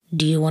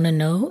Do you want to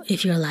know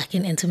if you're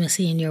lacking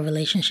intimacy in your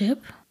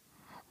relationship?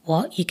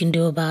 What you can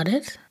do about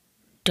it?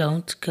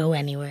 Don't go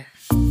anywhere.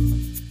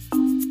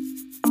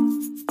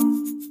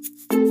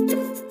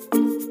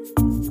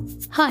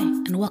 Hi,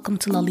 and welcome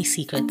to Lolly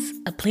Secrets,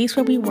 a place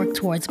where we work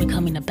towards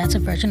becoming a better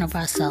version of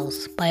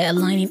ourselves by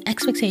aligning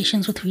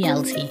expectations with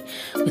reality,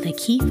 with a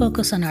key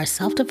focus on our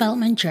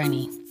self-development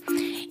journey.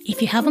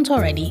 If you haven't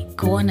already,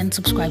 go on and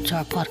subscribe to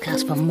our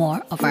podcast for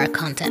more of our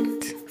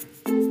content.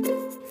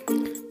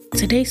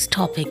 Today's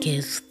topic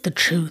is the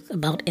truth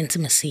about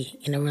intimacy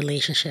in a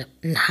relationship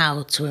and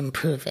how to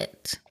improve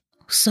it.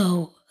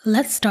 So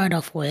let's start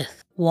off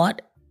with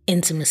what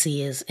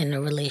intimacy is in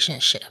a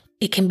relationship.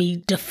 It can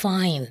be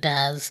defined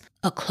as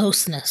a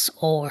closeness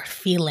or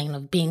feeling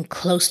of being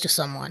close to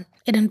someone.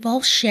 It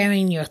involves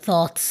sharing your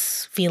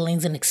thoughts,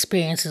 feelings, and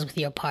experiences with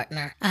your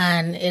partner,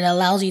 and it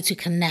allows you to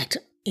connect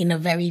in a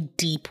very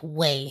deep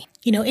way.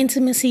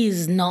 Intimacy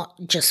is not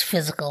just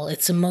physical,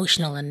 it's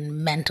emotional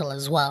and mental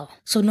as well.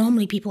 So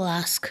normally people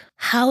ask,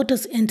 how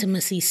does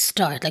intimacy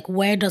start?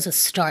 Where does it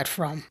start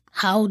from?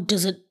 How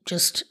does it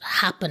just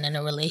happen in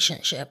a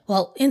relationship?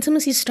 Well,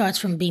 intimacy starts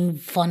from being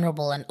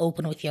vulnerable and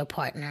open with your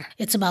partner.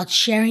 It's about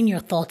sharing your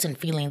thoughts and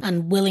feelings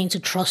and willing to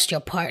trust your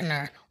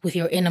partner with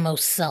your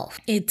innermost self.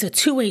 It's a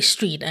two-way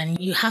street, and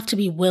you have to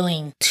be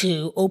willing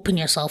to open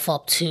yourself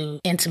up to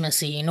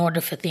intimacy in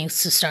order for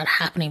things to start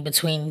happening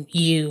between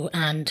you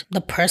and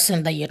the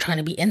person that you're trying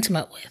to be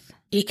intimate with.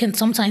 It can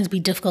sometimes be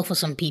difficult for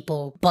some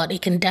people, but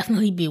it can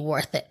definitely be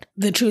worth it.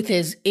 The truth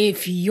is,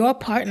 if your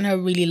partner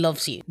really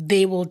loves you,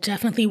 they will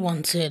definitely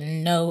want to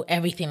know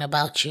everything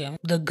about you.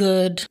 The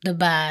good, the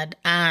bad,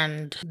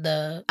 and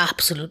the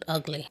absolute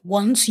ugly.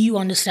 Once you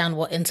understand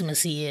what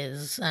intimacy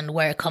is and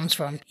where it comes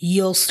from,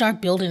 you'll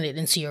start building it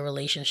into your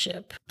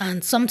relationship.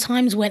 And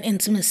sometimes when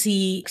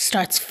intimacy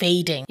starts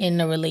fading in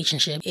a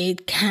relationship,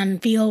 it can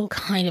feel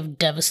kind of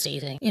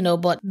devastating,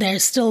 but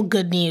there's still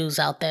good news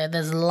out there.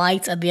 There's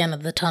light at the end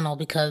of the tunnel,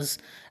 because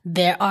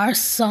there are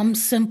some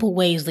simple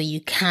ways that you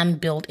can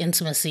build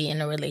intimacy in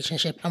a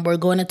relationship, and we're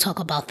going to talk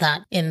about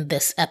that in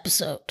this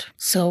episode.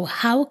 So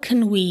how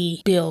can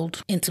we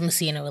build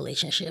intimacy in a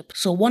relationship?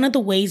 So one of the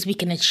ways we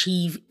can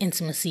achieve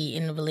intimacy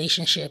in a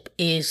relationship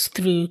is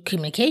through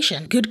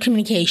communication. Good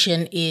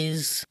communication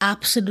is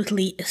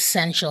absolutely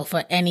essential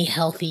for any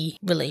healthy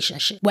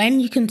relationship. When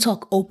you can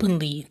talk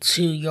openly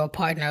to your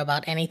partner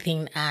about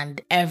anything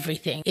and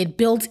everything, it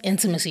builds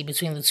intimacy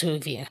between the two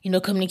of you.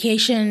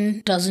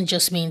 Communication doesn't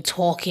just mean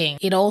talking.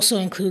 It also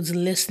includes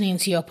listening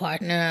to your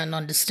partner and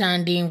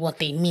understanding what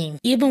they mean.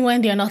 Even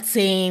when they're not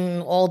saying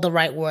all the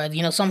right words,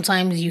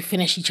 sometimes you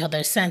finish each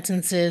other's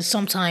sentences.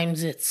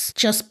 Sometimes it's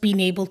just being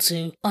able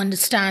to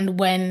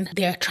understand when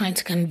they're trying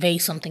to convey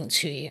something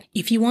to you.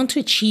 If you want to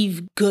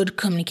achieve good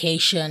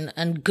communication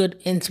and good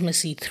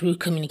intimacy through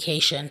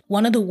communication,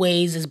 one of the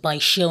ways is by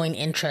showing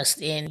interest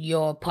in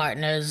your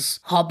partner's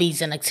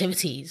hobbies and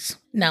activities.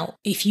 Now,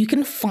 if you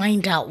can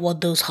find out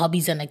what those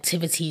hobbies and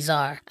activities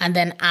are and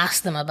then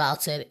ask them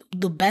about it,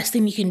 the best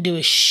thing you can do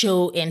is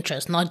show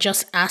interest, not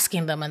just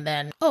asking them and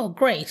then, oh,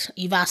 great,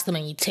 you've asked them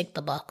and you tick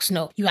the box.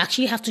 No, you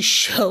actually have to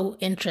show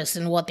interest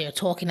in what they're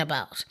talking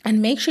about.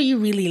 And make sure you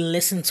really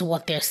listen to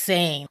what they're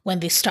saying when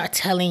they start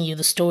telling you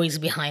the stories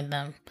behind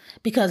them,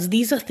 because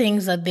these are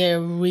things that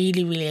they're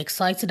really, really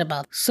excited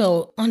about.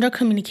 So under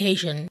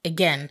communication,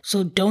 again,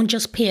 so don't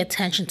just pay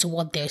attention to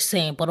what they're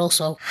saying, but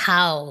also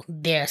how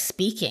they're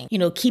speaking.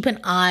 Keep an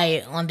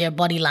eye on their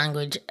body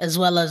language as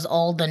well as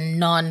all the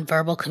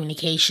non-verbal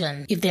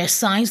communication. If there are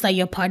signs that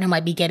your partner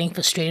might be getting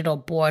frustrated or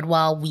bored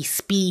while we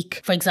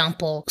speak, for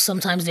example,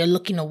 sometimes they're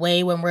looking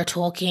away when we're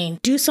talking,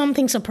 do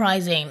something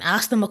surprising,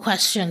 ask them a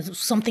question,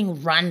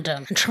 something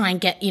random, and try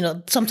and get,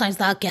 sometimes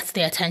that gets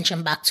their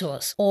attention back to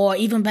us. Or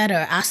even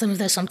better, ask them if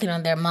there's something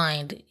on their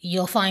mind.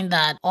 You'll find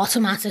that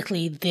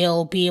automatically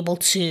they'll be able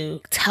to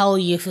tell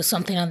you if there's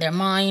something on their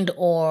mind,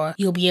 or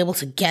you'll be able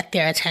to get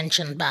their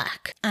attention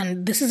back.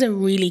 And this is a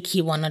really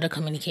key one under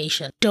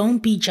communication. Don't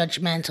be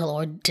judgmental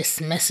or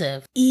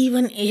dismissive,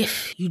 even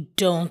if you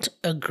don't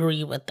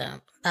agree with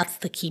them. That's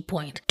the key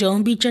point.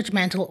 Don't be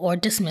judgmental or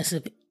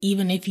dismissive,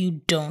 even if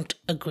you don't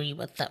agree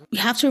with them. You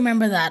have to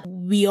remember that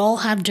we all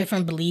have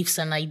different beliefs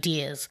and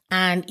ideas.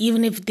 And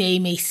even if they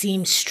may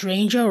seem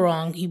strange or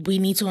wrong, we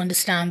need to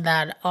understand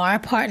that our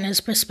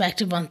partner's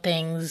perspective on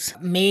things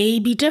may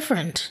be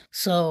different.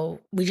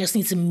 So we just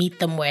need to meet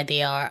them where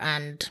they are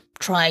and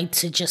try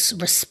to just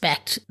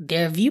respect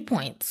their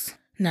viewpoints.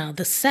 Now,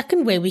 the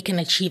second way we can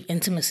achieve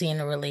intimacy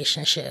in a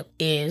relationship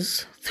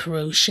is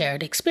through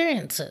shared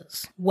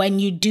experiences. When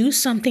you do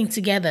something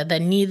together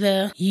that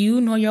neither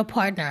you nor your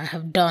partner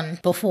have done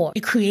before,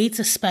 it creates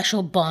a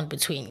special bond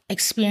between you.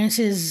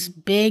 Experiences,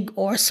 big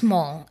or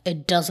small,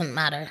 it doesn't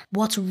matter.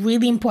 What's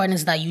really important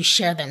is that you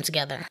share them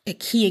together. A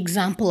key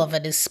example of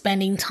it is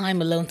spending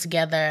time alone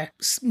together,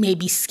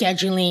 maybe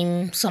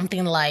scheduling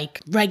something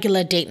like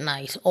regular date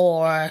night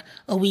or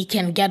a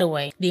weekend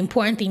getaway. The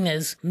important thing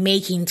is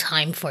making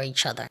time for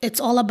each other.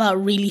 It's all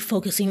about really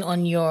focusing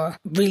on your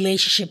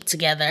relationship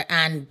together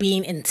and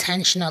being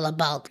intentional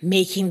about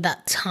making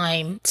that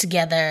time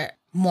together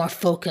more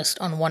focused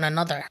on one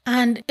another.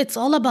 And it's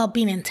all about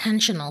being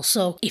intentional.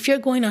 So if you're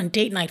going on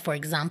date night, for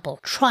example,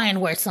 try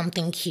and wear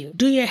something cute.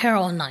 Do your hair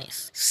all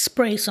nice.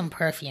 Spray some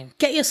perfume.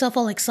 Get yourself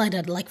all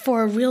excited like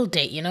for a real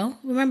date,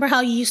 Remember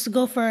how you used to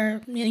go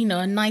for,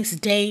 a nice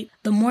date?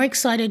 The more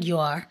excited you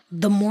are,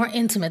 the more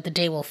intimate the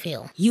day will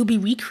feel. You'll be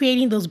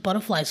recreating those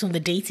butterflies from the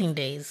dating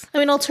days.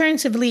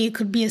 Alternatively, it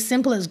could be as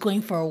simple as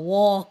going for a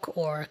walk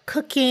or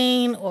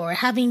cooking or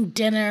having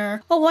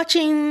dinner or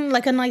watching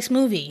like a nice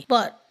movie.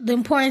 But the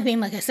important thing,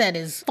 like I said,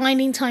 is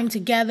finding time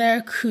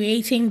together,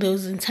 creating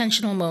those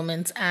intentional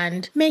moments,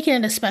 and making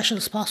it as special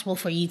as possible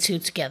for you two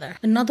together.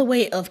 Another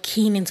way of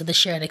keying into the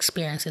shared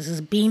experiences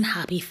is being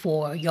happy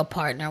for your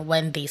partner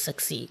when they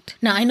succeed.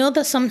 Now, I know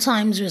that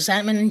sometimes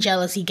resentment and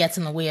jealousy gets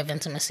in the way of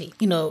intimacy.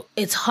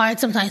 It's hard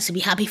sometimes to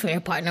be happy for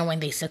your partner when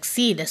they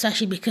succeed,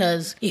 especially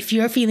because if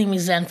you're feeling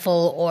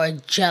resentful or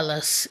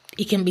jealous,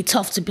 it can be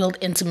tough to build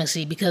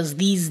intimacy because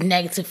these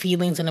negative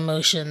feelings and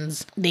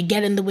emotions, they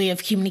get in the way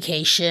of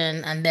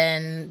communication, and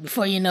then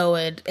before you know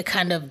it, it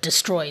kind of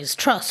destroys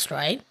trust,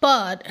 right?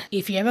 But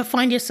if you ever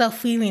find yourself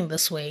feeling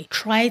this way,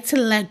 try to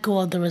let go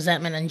of the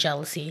resentment and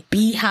jealousy.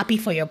 Be happy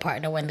for your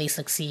partner when they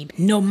succeed,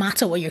 no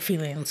matter what you're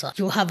feeling inside.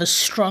 You'll have a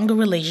stronger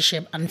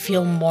relationship and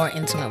feel more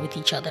intimate with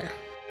each other.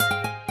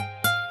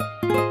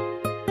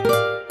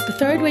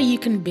 The third way you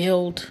can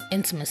build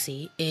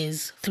intimacy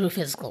is through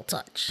physical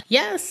touch.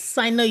 Yes,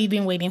 I know you've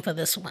been waiting for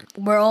this one.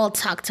 We're all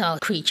tactile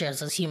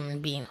creatures as human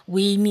beings.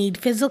 We need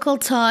physical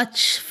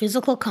touch,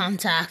 physical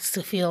contacts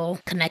to feel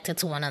connected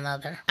to one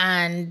another.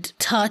 And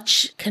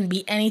touch can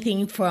be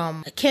anything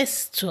from a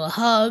kiss to a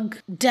hug.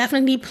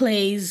 Definitely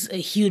plays a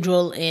huge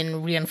role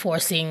in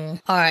reinforcing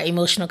our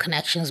emotional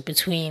connections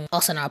between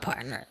us and our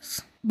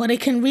partners. But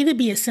it can really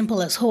be as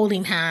simple as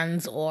holding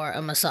hands or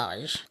a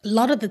massage. A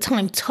lot of the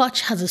time,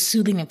 touch has a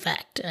soothing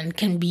effect and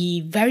can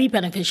be very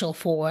beneficial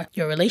for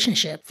your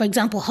relationship. For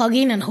example,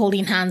 hugging and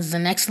holding hands is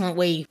an excellent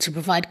way to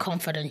provide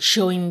comfort and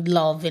showing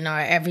love in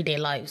our everyday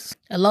lives.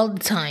 A lot of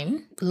the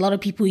time, a lot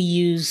of people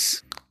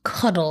use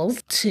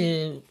cuddles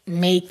to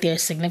make their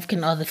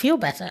significant other feel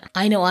better.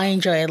 I know I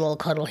enjoy a little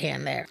cuddle here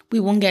and there. We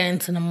won't get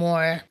into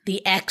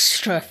the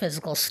extra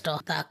physical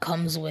stuff that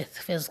comes with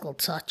physical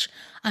touch.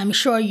 I'm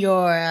sure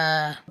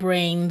your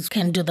brains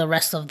can do the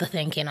rest of the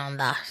thinking on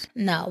that.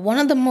 Now, one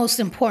of the most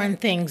important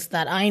things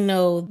that I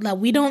know that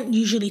we don't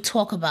usually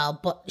talk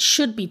about but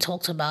should be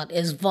talked about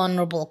is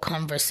vulnerable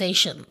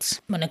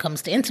conversations when it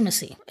comes to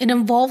intimacy. It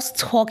involves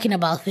talking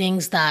about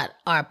things that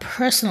are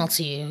personal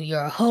to you,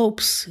 your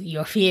hopes,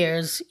 your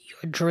fears,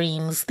 your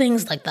dreams,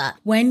 things like that.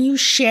 When you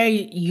share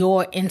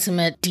your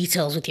intimate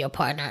details with your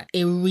partner,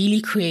 it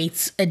really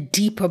creates a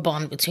deeper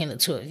bond between the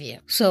two of you.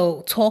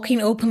 So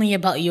talking openly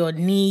about your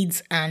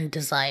needs and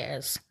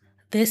desires.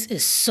 This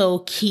is so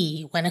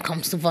key when it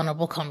comes to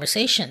vulnerable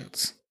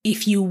conversations.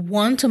 If you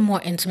want a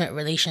more intimate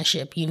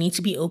relationship, you need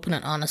to be open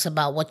and honest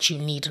about what you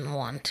need and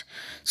want.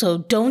 So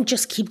don't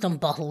just keep them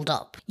bottled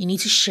up. You need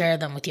to share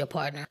them with your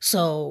partner.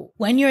 So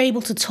when you're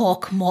able to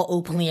talk more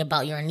openly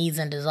about your needs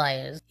and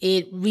desires,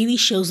 it really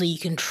shows that you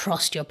can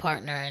trust your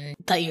partner and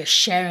that you're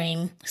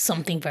sharing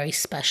something very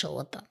special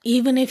with them.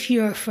 Even if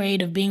you're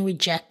afraid of being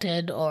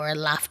rejected or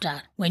laughed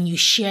at, when you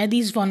share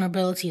these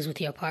vulnerabilities with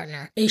your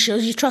partner, it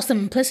shows you trust them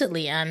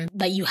implicitly and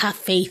that you have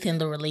faith in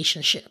the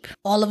relationship.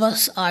 All of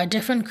us are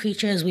different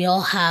creatures. We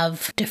all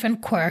have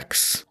different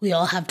quirks. We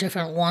all have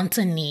different wants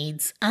and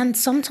needs. And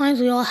sometimes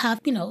we all have,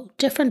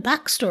 different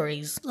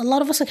backstories. A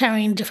lot of us are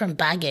carrying different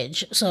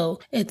baggage. So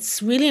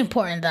it's really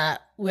important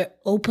that we're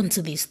open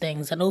to these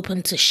things and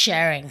open to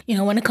sharing.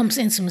 When it comes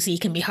to intimacy,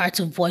 it can be hard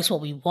to voice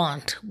what we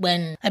want.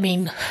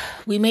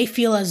 We may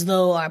feel as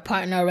though our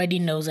partner already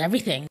knows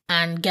everything.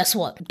 And guess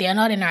what? They're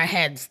not in our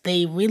heads.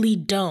 They really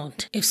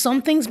don't. If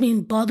something's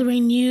been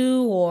bothering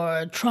you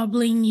or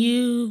troubling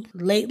you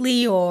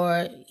lately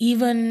or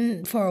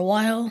even for a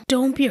while,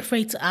 don't be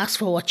afraid to ask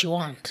for what you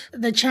want.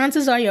 The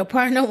chances are your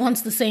partner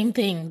wants the same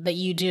thing that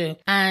you do.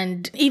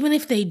 And even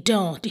if they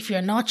don't, if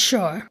you're not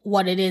sure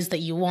what it is that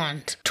you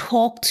want,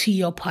 talk to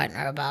your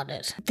partner about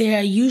it.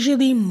 They're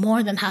usually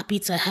more than happy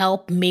to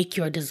help make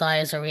your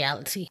desires a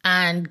reality.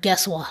 And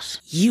guess what?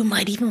 You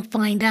might even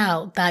find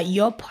out that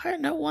your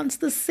partner wants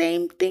the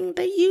same thing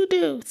that you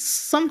do.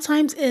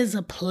 Sometimes it is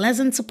a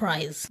pleasant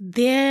surprise.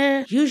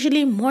 They're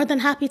usually more than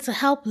happy to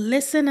help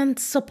listen and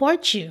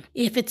support you.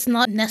 If it's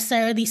not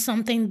necessarily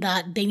something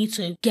that they need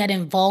to get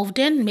involved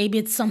in, maybe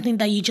it's something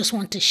that you just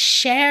want to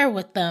share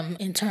with them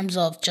in terms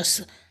of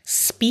just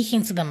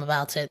speaking to them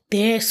about it.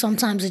 They're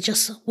sometimes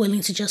just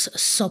willing to just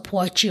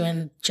support you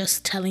and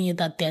just telling you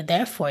that they're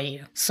there for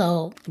you.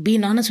 So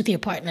being honest with your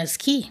partner is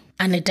key,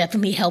 and it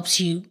definitely helps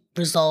you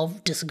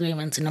resolve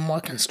disagreements in a more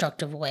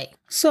constructive way.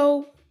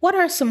 So What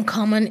are some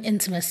common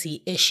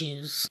intimacy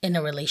issues in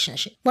a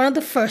relationship? One of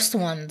the first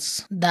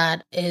ones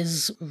that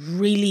is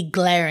really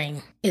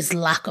glaring is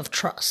lack of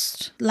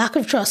trust. Lack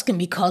of trust can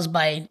be caused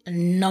by a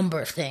number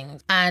of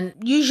things, and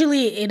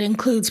usually it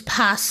includes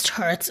past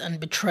hurts and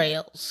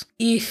betrayals.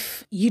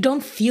 If you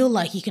don't feel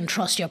like you can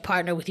trust your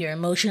partner with your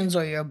emotions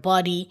or your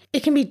body,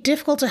 it can be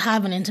difficult to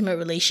have an intimate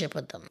relationship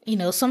with them.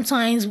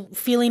 Sometimes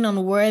feeling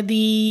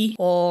unworthy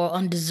or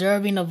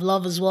undeserving of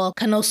love as well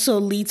can also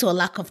lead to a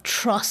lack of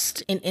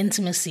trust in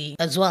intimacy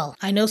as well.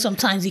 I know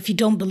sometimes if you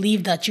don't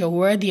believe that you're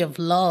worthy of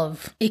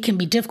love, it can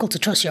be difficult to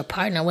trust your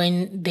partner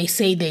when they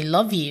say they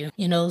love you.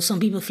 Some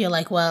people feel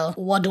like, well,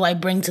 what do I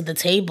bring to the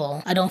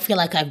table? I don't feel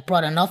like I've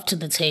brought enough to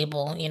the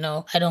table.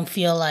 I don't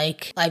feel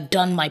like I've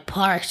done my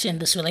part in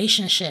this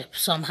relationship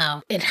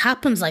somehow. It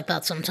happens like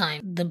that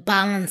sometimes. The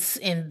balance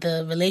in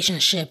the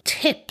relationship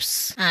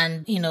tips,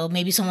 and,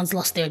 maybe someone's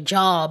lost their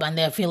job and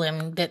they're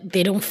feeling that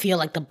they don't feel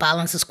like the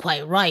balance is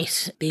quite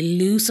right. They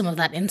lose some of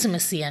that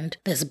intimacy and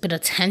there's a bit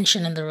of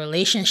tension in the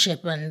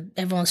relationship and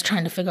everyone's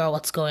trying to figure out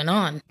what's going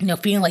on.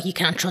 Feeling like you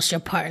can't trust your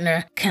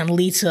partner can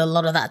lead to a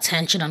lot of that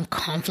tension and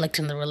conflict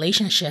in the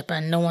relationship,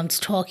 and no one's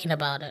talking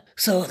about it.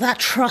 So that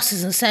trust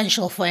is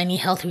essential for any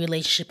healthy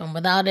relationship, and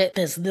without it,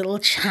 there's little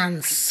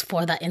chance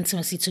for that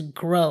intimacy to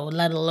grow,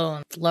 let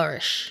alone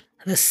flourish.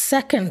 The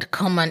second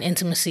common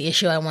intimacy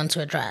issue I want to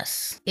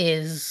address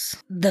is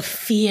the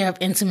fear of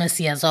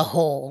intimacy as a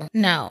whole.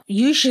 Now,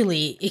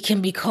 usually it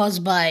can be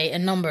caused by a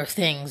number of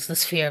things,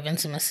 this fear of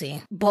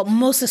intimacy, but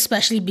most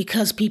especially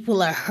because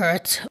people are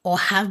hurt or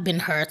have been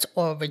hurt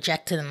or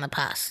rejected in the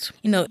past.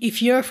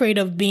 If you're afraid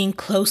of being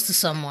close to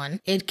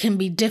someone, it can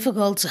be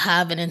difficult to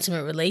have an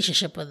intimate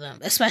relationship with them,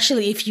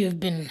 especially if you've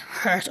been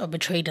hurt or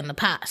betrayed in the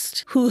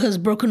past. Who has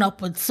broken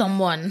up with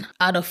someone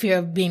out of fear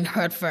of being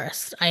hurt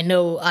first? I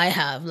know I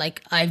have.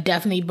 I've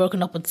definitely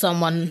broken up with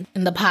someone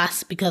in the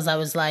past because I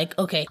was like,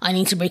 okay, I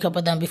need to break up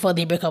with them before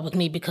they break up with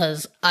me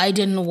because I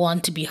didn't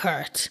want to be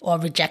hurt or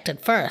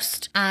rejected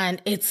first.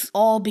 And it's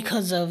all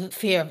because of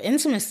fear of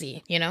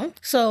intimacy,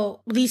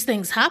 So these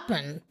things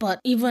happen. But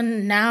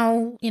even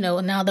now,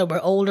 now that we're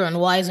older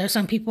and wiser,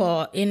 some people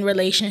are in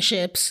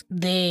relationships,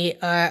 they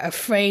are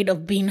afraid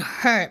of being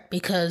hurt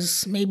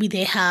because maybe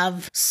they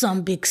have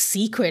some big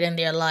secret in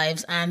their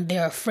lives and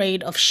they're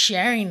afraid of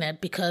sharing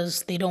it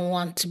because they don't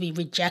want to be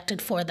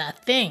rejected for that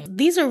thing.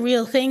 These are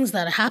real things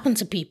that happen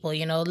to people.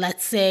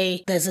 Let's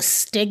say there's a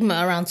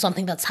stigma around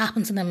something that's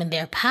happened to them in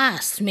their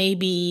past.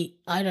 Maybe,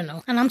 I don't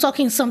know. And I'm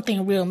talking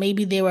something real.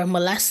 Maybe they were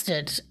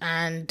molested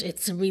and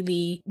it's a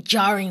really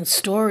jarring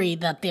story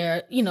that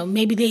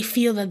maybe they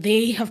feel that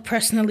they have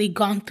personally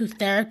gone through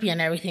therapy and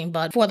everything.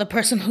 But for the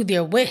person who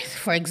they're with,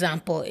 for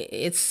example,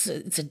 it's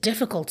a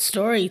difficult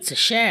story to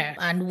share.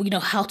 And we know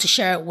how to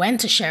share it, when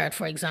to share it,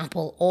 for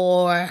example.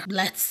 Or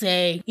let's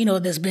say,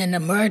 there's been a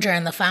murder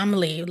in the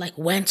family, like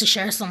when to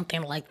share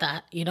something like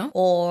that,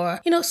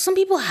 Or, some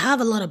people have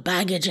a lot of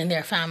baggage in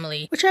their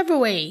family. Whichever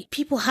way,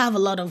 people have a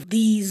lot of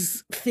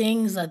these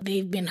things that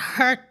they've been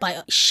hurt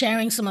by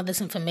sharing some of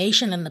this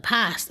information in the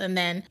past. And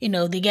then,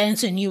 they get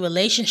into a new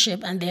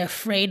relationship and they're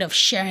afraid of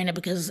sharing it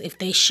because if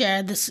they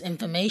share this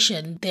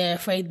information, they're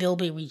afraid they'll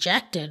be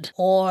rejected.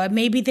 Or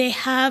maybe they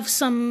have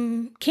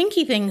some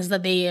kinky things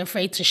that they're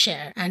afraid to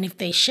share. And if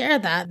they share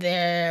that,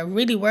 they're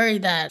really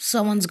worried that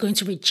someone's going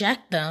to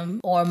reject them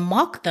or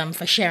mock them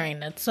for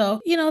sharing it.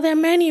 So, there are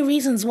many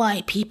reasons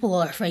why people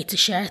are afraid to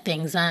share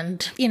things.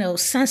 And,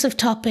 sensitive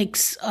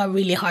topics are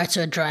really hard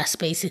to address,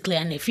 basically.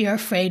 And if you're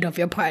afraid of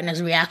your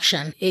partner's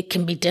reaction, it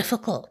can be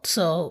difficult.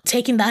 So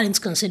taking that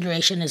into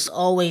consideration is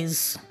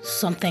always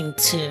something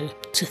to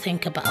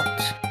think about.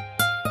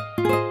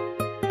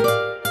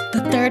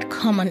 The third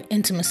common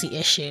intimacy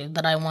issue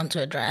that I want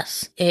to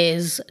address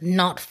is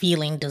not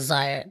feeling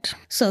desired.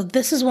 So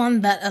this is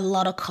one that a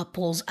lot of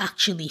couples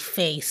actually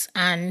face.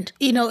 And,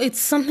 it's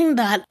something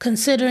that,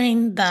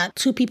 considering that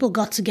two people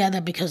got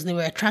together because they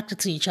were attracted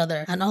to each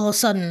other, and all of a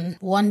sudden,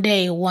 one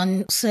day,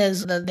 one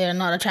says that they're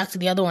not attracted to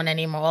the other one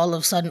anymore, all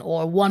of a sudden,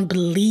 or one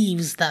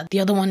believes that the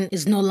other one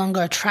is no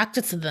longer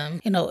attracted to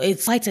them,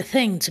 it's quite a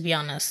thing, to be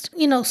honest.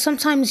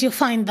 Sometimes you'll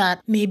find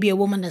that maybe a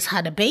woman has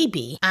had a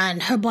baby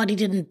and her body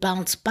didn't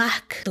bounce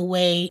back the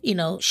way,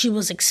 she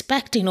was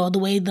expecting or the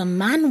way the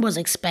man was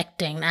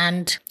expecting.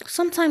 And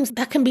sometimes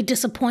that can be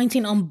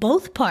disappointing on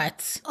both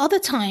parts. Other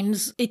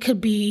times it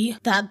could be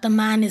that the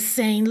man is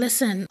saying,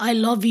 listen, I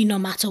love you no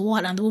matter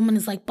what. And the woman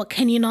is like, but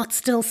can you not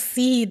still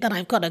see that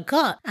I've got a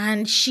gut?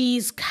 And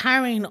she's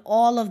carrying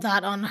all of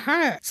that on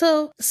her.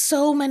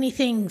 So many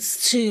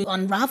things to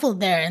unravel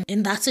there. And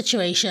in that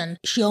situation,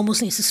 she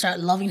almost needs to start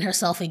loving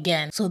herself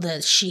again so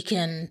that she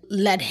can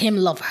let him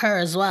love her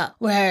as well.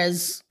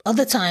 Whereas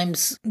Other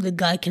times, the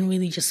guy can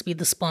really just be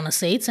the spawn of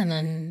Satan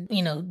and,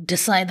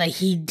 decide that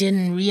he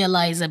didn't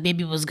realize that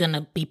baby was going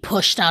to be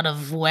pushed out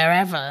of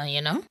wherever,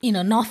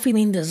 not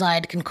feeling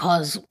desired can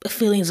cause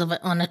feelings of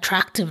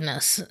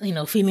unattractiveness,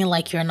 feeling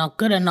like you're not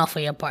good enough for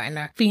your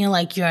partner, feeling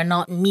like you're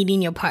not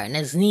meeting your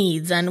partner's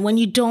needs. And when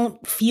you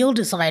don't feel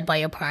desired by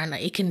your partner,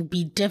 it can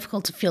be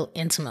difficult to feel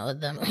intimate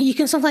with them. You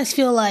can sometimes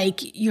feel like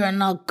you're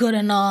not good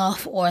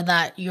enough or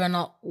that you're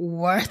not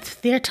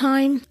worth their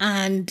time.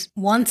 And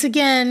once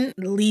again,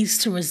 leads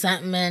to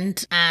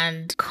resentment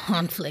and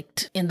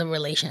conflict in the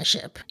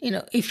relationship.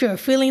 If you're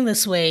feeling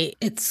this way,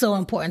 it's so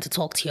important to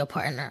talk to your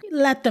partner.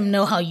 Let them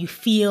know how you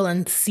feel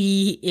and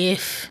see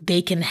if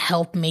they can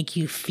help make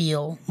you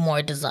feel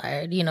more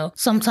desired.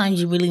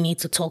 Sometimes you really need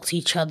to talk to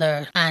each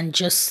other and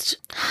just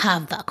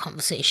have that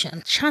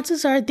conversation.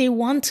 Chances are they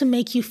want to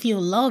make you feel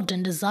loved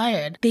and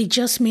desired. They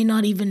just may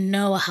not even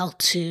know how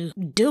to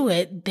do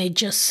it. They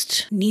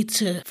just need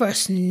to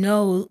first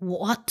know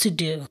what to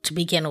do to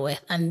begin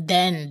with and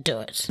then do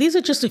it. These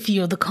are just a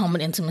few of the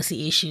common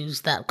intimacy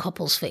issues that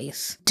couples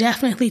face.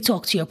 Definitely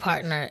talk to your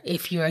partner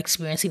if you're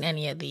experiencing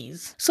any of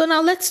these. So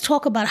now let's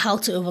talk about how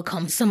to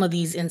overcome some of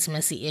these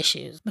intimacy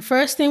issues. The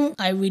first thing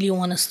I really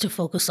want us to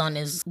focus on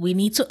is we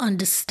need to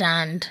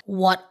understand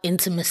what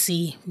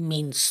intimacy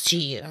means to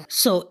you.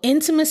 So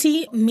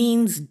intimacy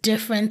means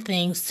different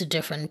things to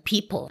different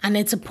people. And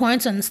it's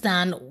important to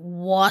understand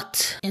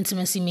what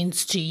intimacy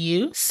means to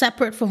you,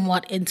 separate from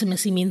what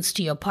intimacy means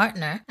to your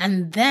partner,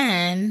 and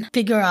then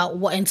figure out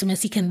what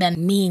intimacy can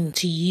then mean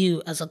to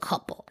you as a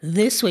couple.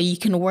 This way you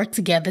can work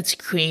together to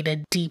create a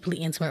deeply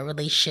intimate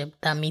relationship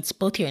that meets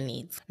both your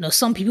needs.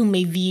 Some people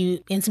may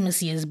view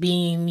intimacy as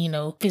being,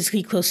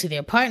 physically close to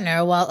their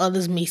partner, while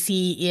others may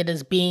see it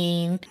as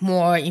being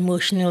more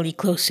emotionally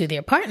close to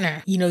their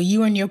partner.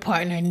 You and your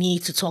partner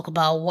need to talk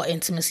about what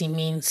intimacy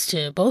means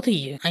to both of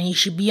you, and you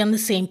should be on the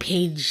same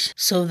page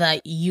so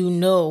that you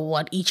know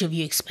what each of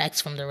you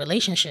expects from the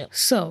relationship.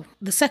 So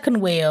the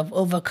second way of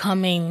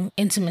overcoming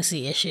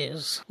intimacy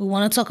issues, we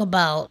want to talk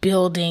about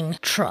building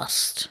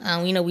trust.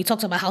 We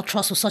talked about how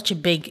trust was such a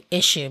big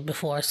issue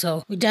before,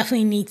 so we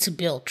definitely need to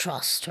build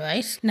trust,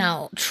 right?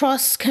 Now,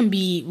 trust can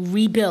be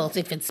rebuilt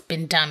if it's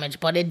been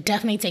damaged, but it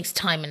definitely takes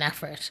time and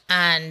effort,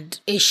 and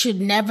it should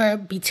never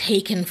be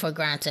taken for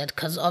granted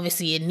because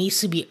obviously it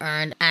needs to be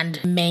earned and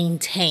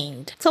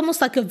maintained. It's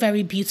almost like a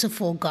very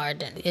beautiful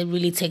garden. It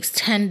really takes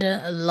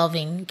tender,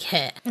 loving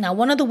care. Now,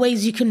 one of the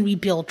ways you can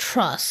rebuild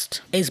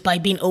trust is by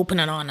being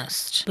open and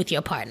honest with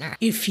your partner.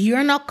 If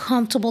you're not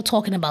comfortable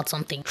talking about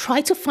something,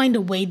 try to find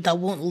a way that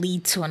won't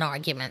lead to an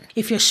argument.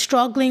 If you're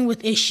struggling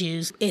with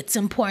issues, it's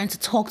important to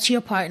talk to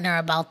your partner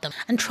about them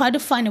and try to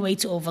find a way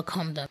to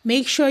overcome them.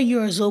 Make sure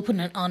you're as open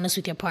and honest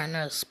with your partner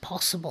as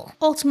possible.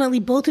 Ultimately,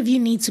 both of you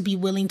need to be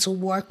willing to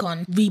work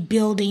on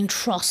rebuilding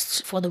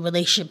trust for the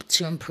relationship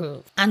to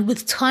improve. And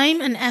with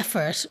time and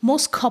effort,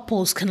 most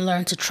couples can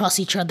learn to trust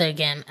each other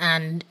again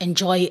and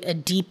enjoy a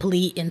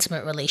deeply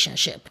intimate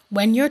relationship.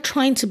 When you're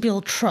trying to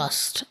build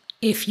trust,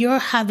 if you're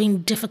having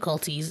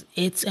difficulties,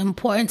 it's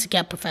important to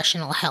get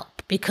professional help.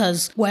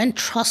 Because when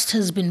trust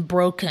has been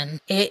broken,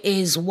 it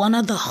is one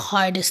of the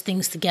hardest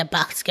things to get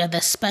back together,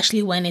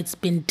 especially when it's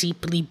been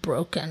deeply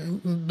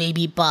broken,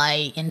 maybe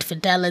by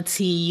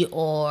infidelity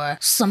or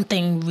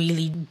something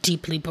really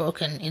deeply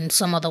broken in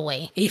some other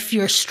way. If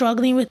you're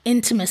struggling with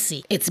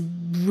intimacy, it's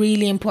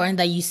really important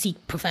that you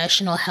seek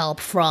professional help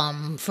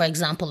from, for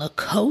example, a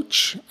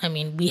coach.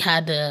 We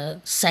had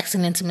a sex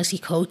and intimacy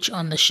coach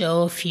on the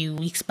show a few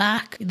weeks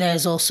back.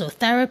 There's also a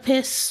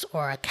therapist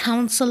or a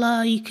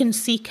counselor you can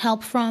seek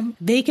help from.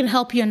 They can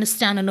help you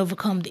understand and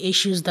overcome the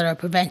issues that are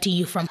preventing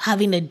you from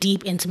having a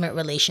deep, intimate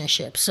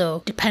relationship.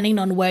 So depending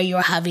on where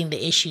you're having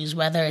the issues,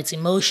 whether it's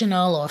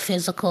emotional or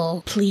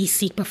physical, please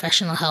seek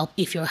professional help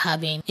if you're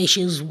having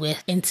issues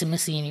with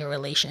intimacy in your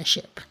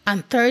relationship.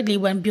 And thirdly,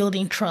 when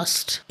building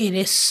trust, it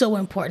is so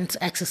important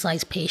to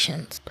exercise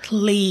patience.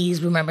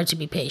 Please remember to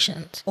be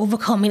patient.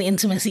 Overcoming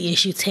intimacy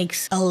issue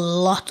takes a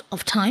lot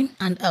of time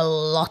and a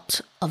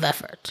lot of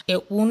effort.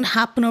 It won't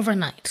happen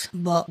overnight,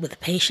 but with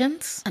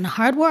patience and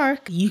hard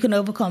work, you can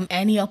overcome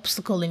any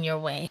obstacle in your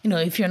way.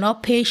 If you're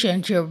not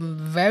patient, you're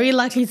very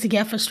likely to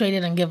get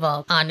frustrated and give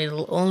up, and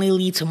it'll only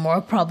lead to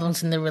more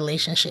problems in the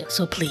relationship.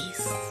 So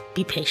please,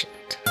 be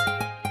patient.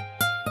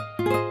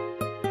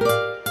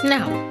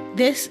 Now,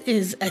 this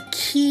is a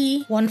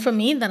key one for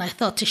me that I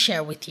thought to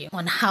share with you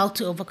on how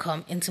to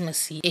overcome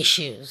intimacy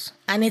issues.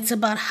 And it's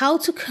about how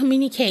to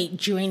communicate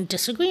during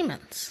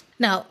disagreements.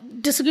 Now,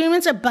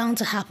 disagreements are bound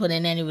to happen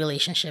in any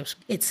relationships.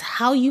 It's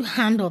how you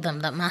handle them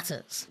that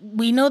matters.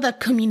 We know that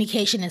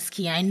communication is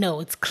key. I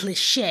know it's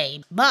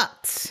cliche,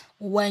 but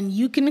when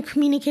you can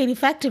communicate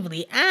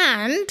effectively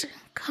and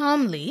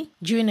calmly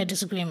during a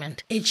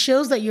disagreement. It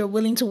shows that you're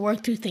willing to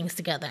work through things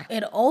together.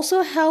 It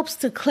also helps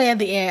to clear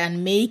the air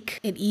and make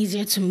it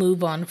easier to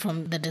move on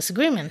from the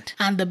disagreement.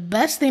 And the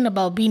best thing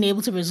about being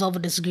able to resolve a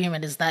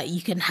disagreement is that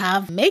you can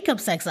have makeup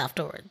sex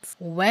afterwards.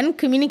 When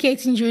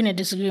communicating during a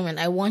disagreement,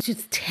 I want you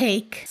to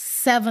take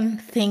 7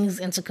 things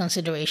into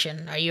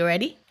consideration. Are you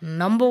ready?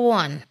 Number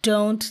 1,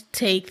 don't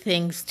take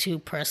things too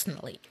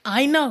personally.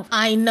 I know,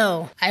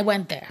 I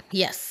went there.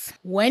 Yes.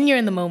 When you're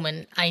in the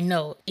moment, I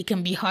know it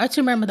can be hard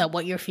to remember that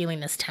what you're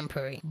feeling is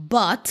temporary,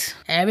 but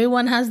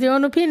everyone has their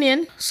own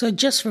opinion. So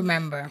just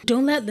remember,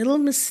 don't let little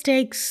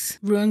mistakes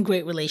ruin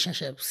great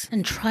relationships,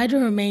 and try to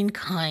remain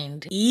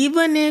kind,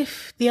 even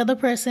if the other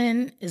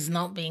person is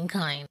not being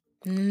kind.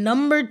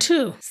 Number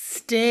 2,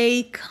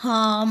 stay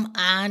calm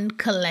and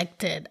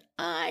collected.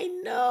 I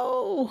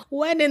know.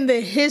 When in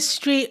the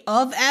history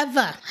of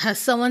ever has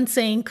someone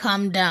saying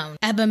calm down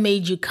ever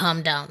made you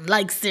calm down?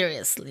 Like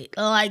seriously.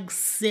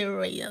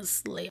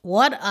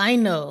 What I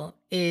know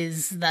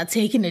is that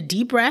taking a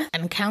deep breath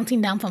and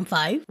counting down from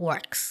 5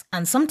 works.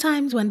 And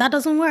sometimes when that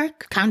doesn't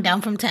work, count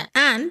down from 10.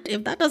 And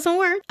if that doesn't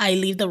work, I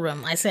leave the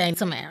room. I say I need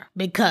some air.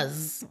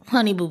 Because,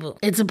 honey boo boo,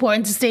 it's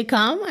important to stay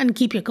calm and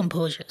keep your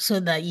composure so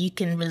that you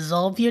can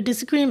resolve your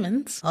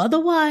disagreements.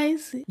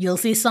 Otherwise, you'll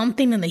say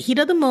something in the heat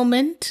of the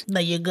moment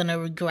that you're gonna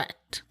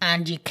regret.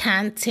 And you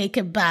can't take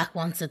it back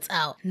once it's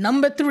out.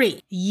 Number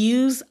 3,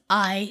 use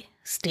I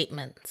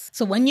statements.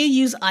 So when you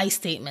use I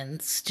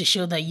statements to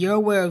show that you're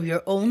aware of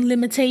your own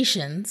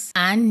limitations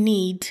and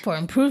need for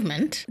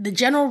improvement, the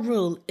general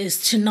rule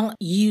is to not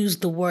use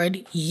the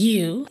word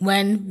you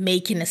when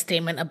making a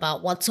statement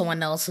about what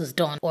someone else has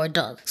done or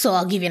does. So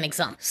I'll give you an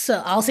example.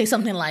 So I'll say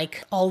something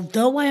like,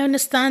 although I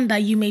understand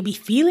that you may be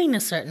feeling a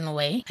certain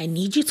way, I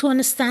need you to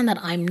understand that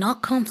I'm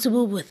not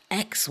comfortable with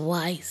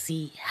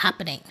XYZ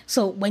happening.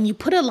 So when you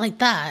put it like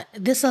that,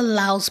 this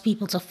allows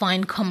people to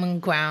find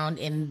common ground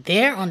in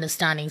their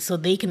understanding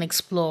so they can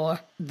explore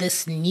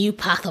this new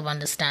path of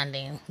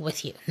understanding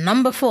with you.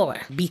 Number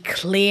 4, be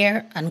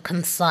clear and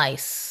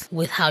concise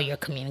with how you're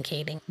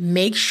communicating.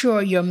 Make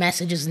sure your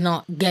message is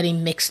not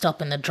getting mixed up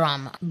in the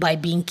drama by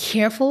being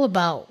careful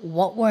about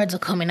what words are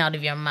coming out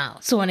of your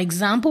mouth. So an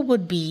example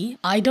would be,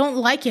 I don't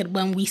like it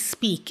when we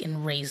speak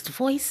in raised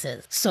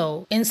voices.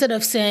 So instead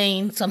of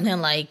saying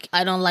something like,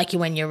 I don't like it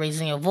when you're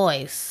raising your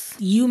voice,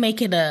 you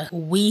make it a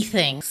we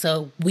thing.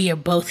 So we are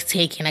both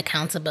taking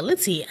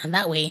accountability, and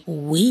that way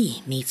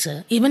we need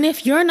to, even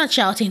if you're not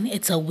shouting,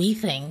 it's a we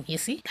thing, you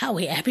see? That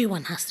way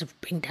everyone has to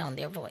bring down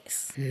their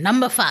voice.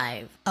 Number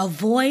 5,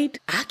 avoid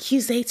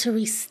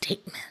accusatory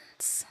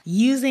statements.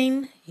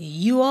 Using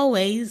you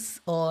always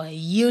or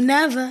you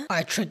never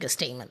are trigger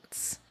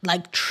statements.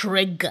 Like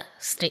trigger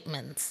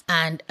statements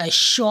and a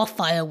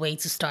surefire way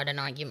to start an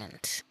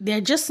argument.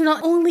 They're just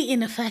not only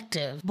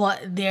ineffective,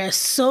 but they're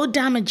so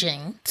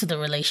damaging to the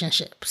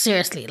relationship.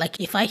 Seriously, like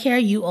if I hear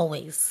you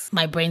always,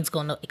 my brain's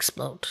gonna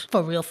explode.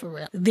 For real, for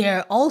real.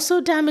 They're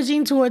also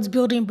damaging towards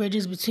building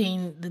bridges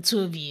between the two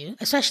of you,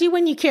 especially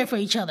when you care for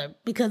each other,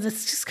 because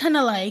it's just kind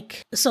of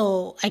like,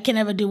 so I can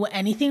never do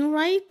anything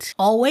right,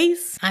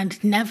 always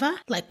and never?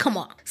 Like, come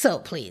on. So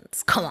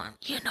please, come on,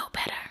 you know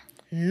better.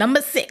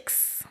 Number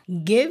 6.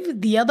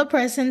 Give the other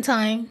person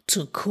time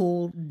to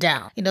cool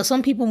down. You know,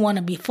 some people want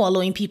to be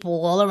following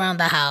people all around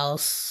the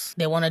house.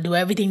 They want to do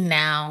everything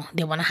now.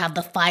 They want to have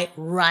the fight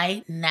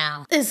right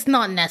now. It's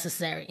not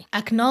necessary.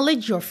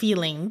 Acknowledge your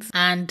feelings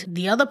and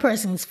the other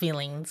person's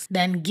feelings.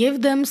 Then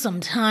give them some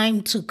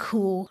time to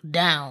cool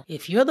down.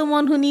 If you're the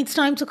one who needs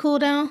time to cool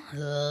down,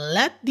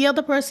 let the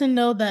other person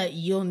know that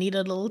you'll need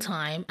a little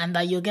time and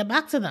that you'll get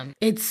back to them.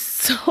 It's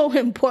so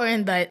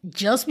important that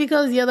just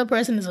because the other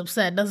person is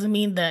upset doesn't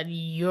mean that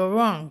you're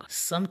wrong.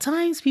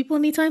 Sometimes people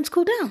need time to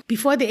cool down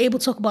before they're able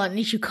to talk about an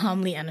issue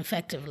calmly and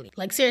effectively.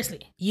 Like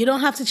seriously, you don't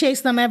have to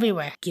chase them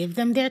everywhere. Give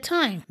them their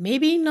time.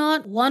 Maybe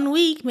not 1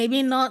 week,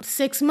 maybe not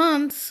 6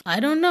 months. I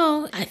don't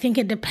know. I think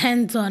it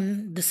depends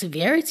on the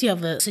severity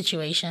of the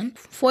situation.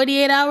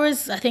 48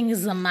 hours, I think,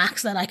 is the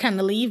max that I kind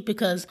of leave,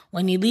 because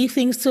when you leave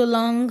things too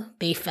long,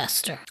 they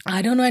fester.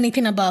 I don't know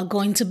anything about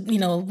going to,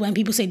 when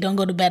people say don't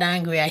go to bed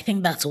angry, I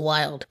think that's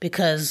wild,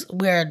 because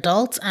we're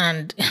adults,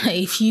 and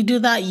if you do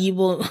that, you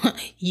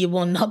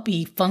will not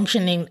be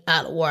functioning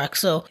at work.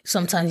 So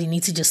sometimes you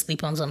need to just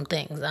sleep on some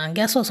things. And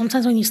guess what?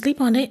 Sometimes when you sleep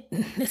on it,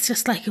 it's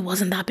just like it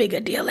wasn't that big a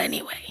deal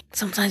anyway.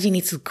 Sometimes you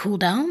need to cool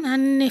down.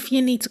 And if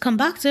you need to come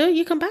back to it,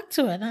 you come back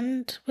to it,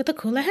 and with a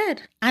cooler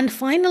head. And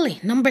finally,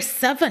 number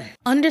 7,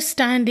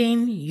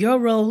 understanding your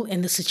role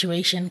in the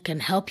situation can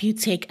help you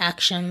take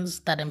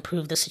actions that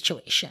improve the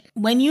situation.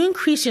 When you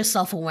increase your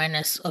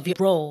self-awareness of your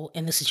role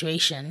in the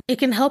situation, it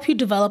can help you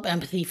develop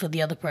empathy for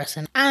the other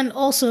person, and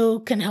also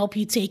can help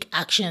you take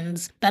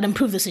actions that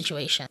improve the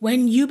situation.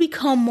 When you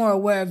become more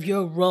aware of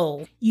your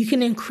role, you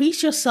can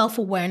increase your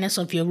self-awareness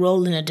of your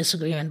role in a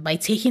disagreement by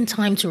taking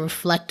time to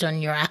reflect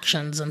on your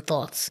actions and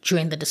thoughts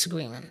during the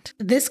disagreement.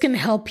 This can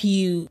help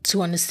you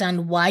to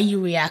understand why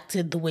you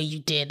reacted the way you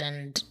did,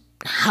 and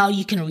how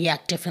you can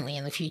react differently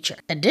in the future.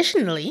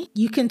 Additionally,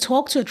 you can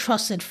talk to a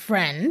trusted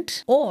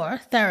friend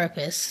or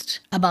therapist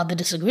about the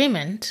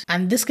disagreement,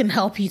 and this can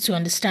help you to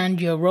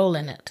understand your role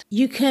in it.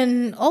 You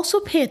can also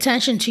pay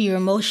attention to your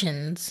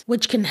emotions,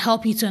 which can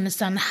help you to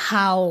understand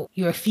how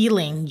you're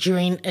feeling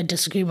during a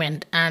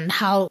disagreement and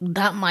how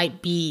that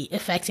might be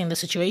affecting the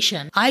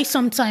situation. I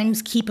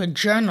sometimes keep a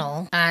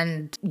journal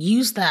and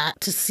use that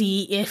to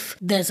see if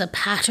there's a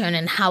pattern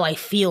in how I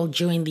feel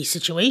during these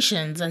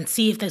situations and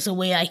see if there's a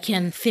way I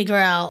can figure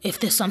out if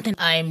there's something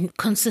I'm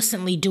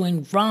consistently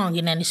doing wrong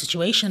in any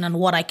situation and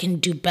what I can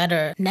do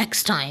better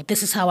next time.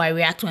 This is how I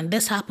react when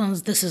this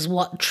happens. This is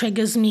what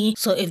triggers me.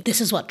 So if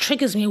this is what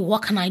triggers me,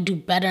 what can I do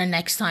better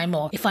next time?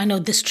 Or if I know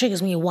this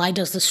triggers me, why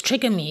does this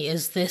trigger me?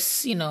 Is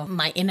this,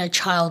 my inner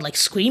child like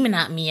screaming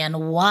at me,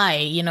 and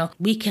why?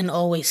 We can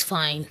always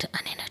find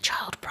an inner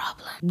child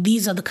problem.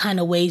 These are the kind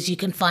of ways you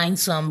can find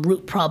some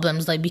root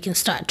problems that we can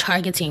start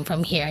targeting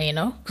from here,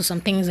 because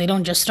some things, they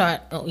don't just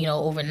start,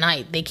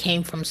 overnight. They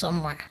came from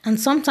somewhere. And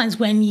sometimes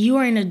when you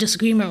are in a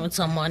disagreement with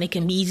someone, it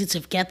can be easy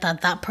to forget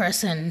that that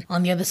person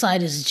on the other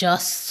side is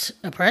just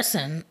a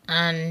person.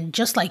 And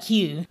just like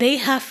you, they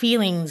have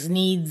feelings,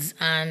 needs,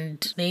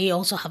 and they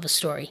also have a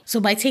story. So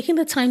by taking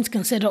the time to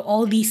consider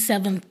all these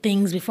 7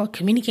 things before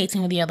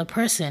communicating with the other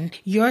person,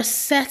 you're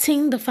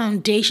setting the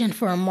foundation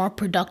for a more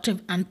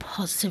productive and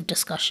positive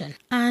discussion.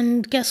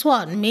 And guess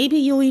what? Maybe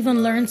you'll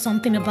even learn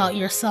something about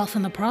yourself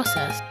in the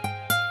process.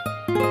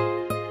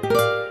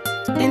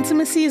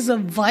 Intimacy is a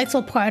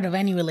vital part of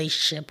any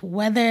relationship,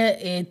 whether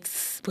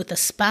it's with a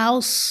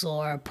spouse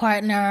or a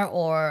partner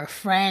or a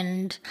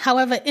friend.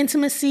 However,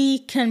 intimacy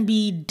can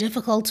be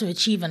difficult to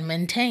achieve and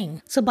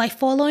maintain. So by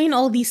following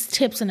all these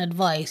tips and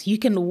advice, you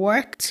can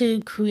work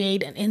to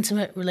create an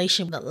intimate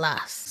relationship that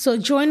lasts. So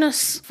join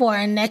us for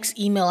our next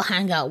email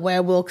hangout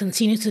where we'll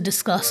continue to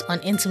discuss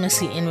on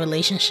intimacy in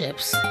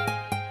relationships.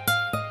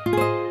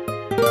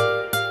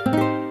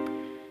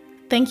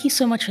 Thank you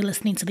so much for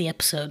listening to the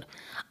episode.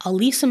 I'll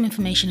leave some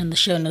information in the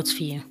show notes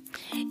for you.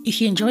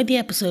 If you enjoyed the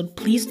episode,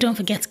 please don't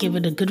forget to give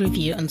it a good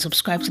review and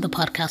subscribe to the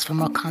podcast for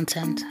more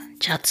content.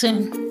 Chat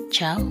soon.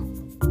 Ciao.